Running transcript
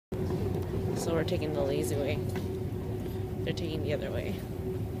so we're taking the lazy way. They're taking the other way.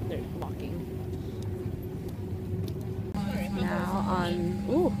 They're walking.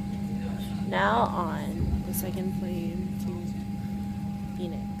 Now on the second plane to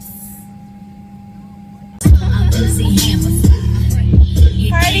Phoenix.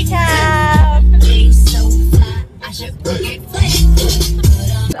 Party cap!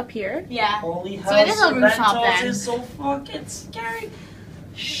 Up here? Yeah. Holy hell, So it is a rooftop then. is so fucking scary.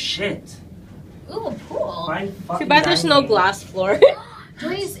 Shit. Ooh, a pool. Too bad there's no glass floor.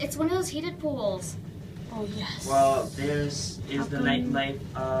 Joyce, it's one of those heated pools. Oh yes. Well, there's the nightlife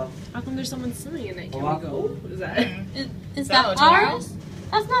of... How come there's someone swimming in it? Can we go? What is that? Is that ours?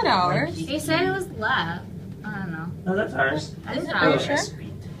 That's not ours. They said it was left. I don't know. No, that's ours. Is it Are you ours? sure?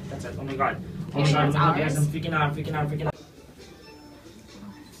 Sweet. That's it. Oh my god. Oh You my sure god, it's guys, ours? I'm freaking out, I'm freaking out, I'm freaking out.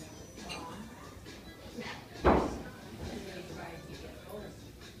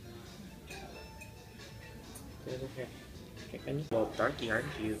 Well, darky, aren't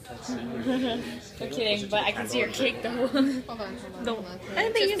you? Can't see you. I'm kidding, but I can see your cake though. Hold on. I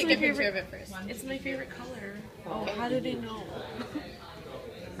think it's my favorite. Of it first. It's my favorite color. Oh, how did they know?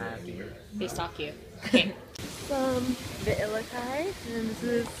 They stalk you. Okay. Some the Illakai, and this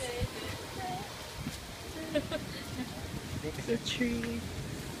is the tree.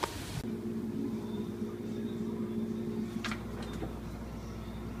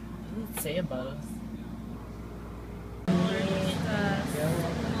 What does it say about us?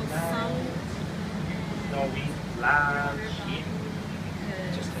 No, we love sheep.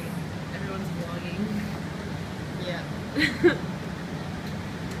 Just kidding. Everyone's vlogging. Yeah.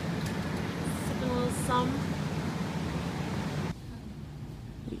 Sipping a little some.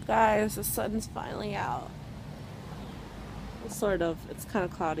 You guys, the sun's finally out. Well, sort of. It's kind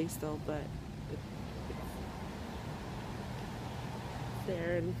of cloudy still, but it's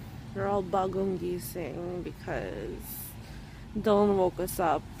there. And we're all bagong gising because Dylan woke us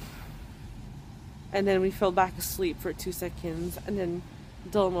up. And then we fell back asleep for 2 seconds, and then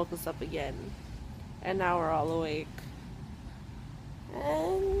Dylan woke us up again. And now we're all awake.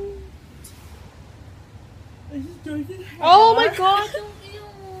 And... oh my god!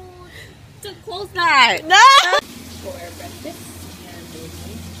 Don't close that! No! For breakfast and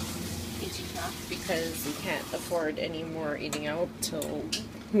eating crap because we can't afford any more eating out till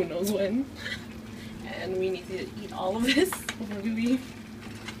who knows when. And we need to eat all of this before we leave.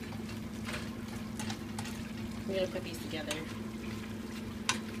 We're gonna put these together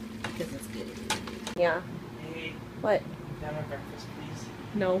because it's good. Yeah. Hey, What? can I have my breakfast, please?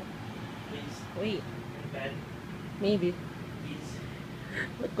 No. Please. Wait. In bed, Maybe. please.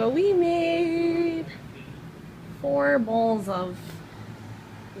 Look what we made! 4 bowls of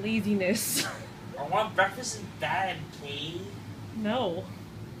laziness. I want breakfast in bed, Kay. No.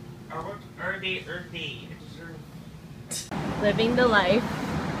 I want early. I deserve. Living the life.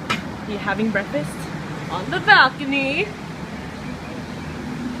 You having breakfast on the balcony.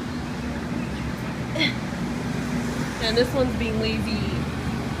 And this one's being lazy,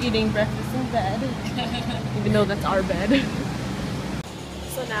 eating breakfast in bed, even though that's our bed.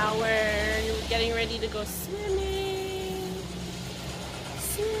 So now we're getting ready to go swimming.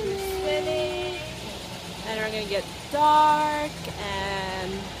 Swimming. And we're gonna get dark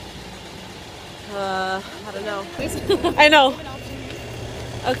and I don't know. I know.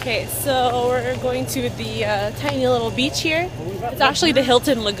 Okay, so we're going to the tiny little beach here. It's actually the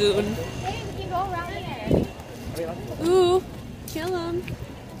Hilton Lagoon. Hey, we can go around here. Ooh, kill him.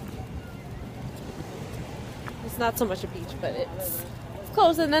 It's not so much a beach, but it's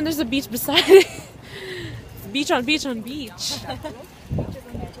close. And then there's a beach beside it. It's beach on beach on beach.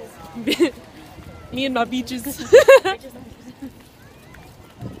 Me and my beaches.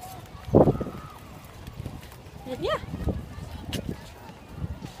 And yeah.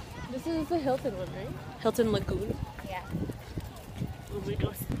 This is the Hilton one, right? Hilton Lagoon. Yeah. Oh my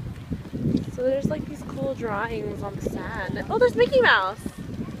gosh. So there's like these cool drawings on the sand. Oh, there's Mickey Mouse!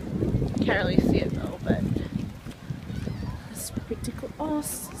 Can't really see it though, but it's pretty cool. Oh,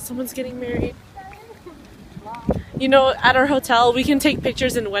 someone's getting married. You know, at our hotel, we can take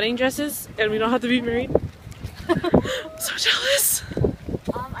pictures in wedding dresses and we don't have to be married. I'm so jealous.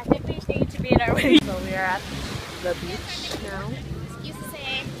 I think we just need to be at our wedding. So we are at the beach now. Excuse to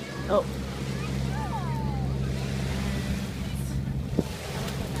say. Oh.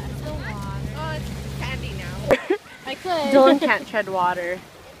 Oh, it's candy now. I could. Dylan can't tread water.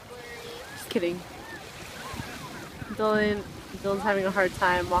 Just kidding. Dylan's having a hard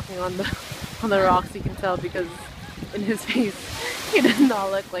time walking on the rocks. You can tell because in his face, he does not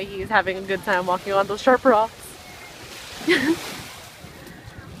look like he's having a good time walking on those sharp rocks.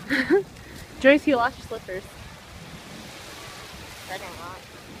 Joyce, you lost your slippers.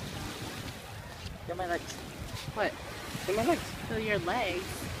 Get my legs. What? Get my legs. Feel your legs.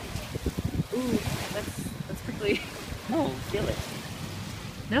 Ooh, that's prickly. No, feel it.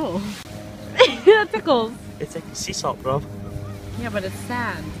 No. That tickles. It's like sea salt rub. Yeah, but it's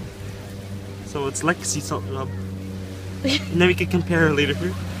sand. So it's like sea salt rub. And then we can compare later.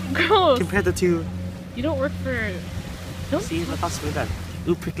 Gross. Compare the two. You don't work for... Don't See, the thoughts with that.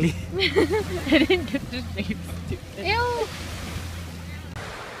 Ooh, prickly. I didn't get the shape, stupid. Ew!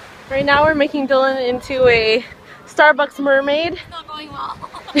 Right now we're making Dylan into a Starbucks mermaid. It's not going well.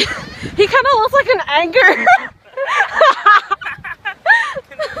 He kind of looks like an anchor.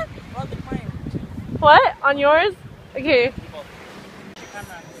 What? On yours? Okay.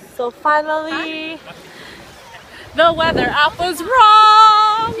 So finally, the weather app was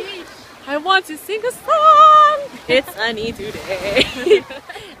wrong. I want to sing a song. It's sunny today.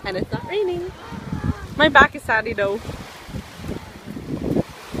 And it's not raining. My back is saddy though.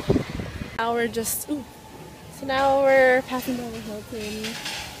 Now we're just, so now we're passing by the Hilton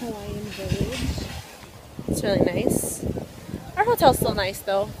Hawaiian Village. It's really nice. Our hotel's still nice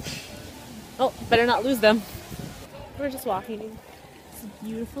though. Oh, better not lose them. We're just walking. It's a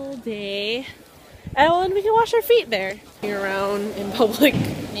beautiful day. And we can wash our feet there. Around in public.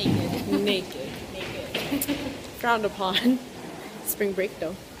 Naked. Frowned upon. Spring break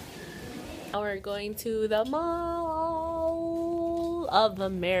though. Now we're going to the Mall of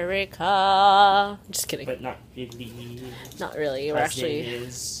America. Just kidding. But not really. Not really. We're actually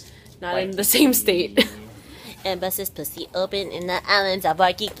not in Waikiki. the same state. And buses pussy open in the islands of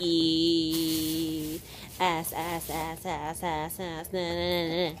Waikiki. Ass, ass, ass, ass, ass, ass, na, na,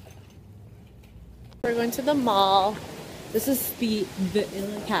 na, na. We're going to the mall. This is the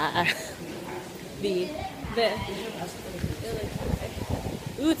Ilika. The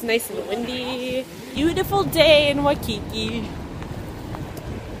Ooh, it's nice and windy. Beautiful day in Waikiki.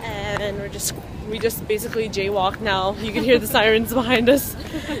 And we just basically jaywalk now. You can hear the sirens behind us.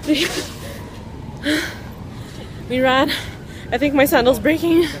 We ran. I think my sandal's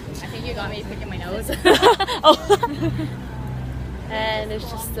breaking. I think you got me picking my nose. Oh. And it's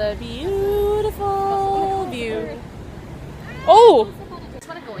just a beautiful view. Oh! I just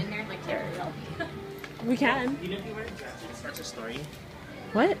want to go in there and like tear it up. We can. You know if you wear dresses, it starts a story.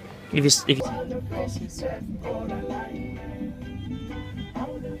 What? If you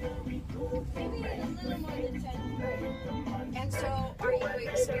And so, are you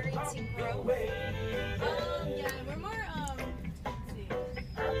experiencing growth? Yeah, we're more,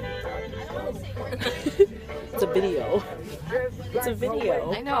 It's a video. It's a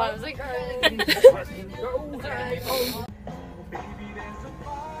video. I know, I was like, your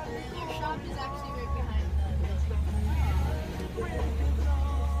shop is actually right behind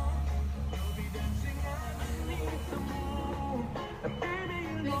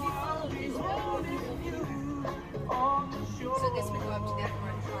So I guess we go up to that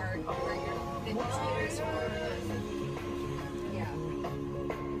one part where you're the newspapers for yeah.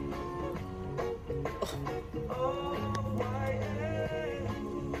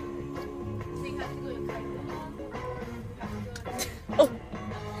 So you have to go to Oh.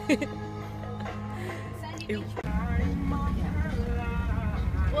 Sandy Beach.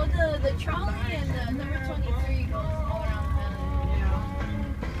 Well, the trolley and the number 23 goes all around the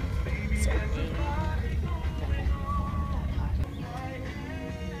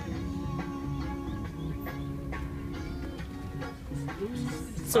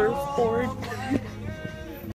Surfboard.